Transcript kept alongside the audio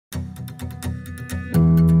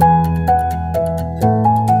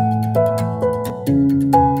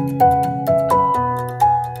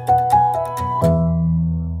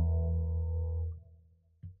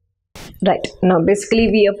Now basically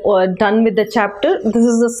we have done with the chapter. This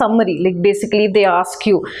is the summary. Like basically they ask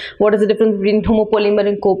you what is the difference between homopolymer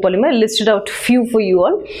and copolymer. I listed out few for you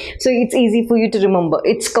all, so it's easy for you to remember.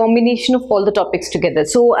 It's combination of all the topics together.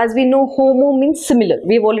 So as we know, homo means similar.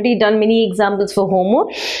 We have already done many examples for homo,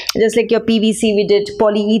 just like your PVC we did,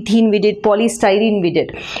 polyethylene we did, polystyrene we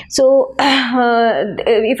did. So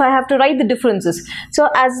if I have to write the differences, so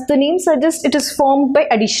as the name suggests, it is formed by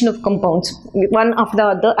addition of compounds, one after the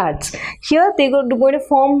other adds. Here they are going to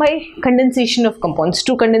form by condensation of compounds,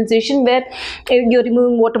 to condensation, where you're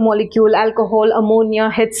removing water molecule, alcohol, ammonia,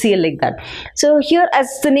 HCl, like that. So here,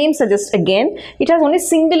 as the name suggests, again it has only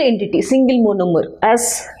single entity, single monomer,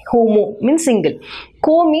 as homo means single,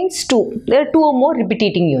 co means two. There are two or more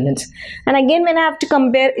repeating units. And again, when I have to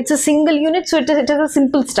compare, it's a single unit, so it has a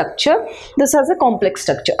simple structure. This has a complex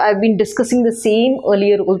structure. I've been discussing the same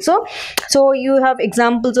earlier also. So you have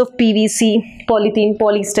examples of PVC, polythene,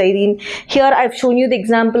 polystyrene. Here I've shown you the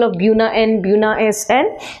example of Buna N, Buna S and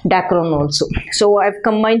Dacron also. So I've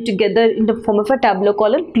combined together in the form of a tabular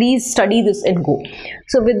column. Please study this and go.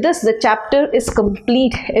 So with this, the chapter is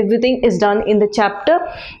complete. Everything is done in the chapter.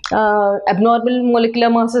 Abnormal molecular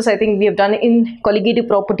masses, I think we have done in colligative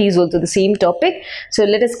properties also, the same topic. So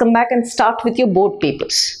let us come back and start with your board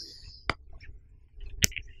papers.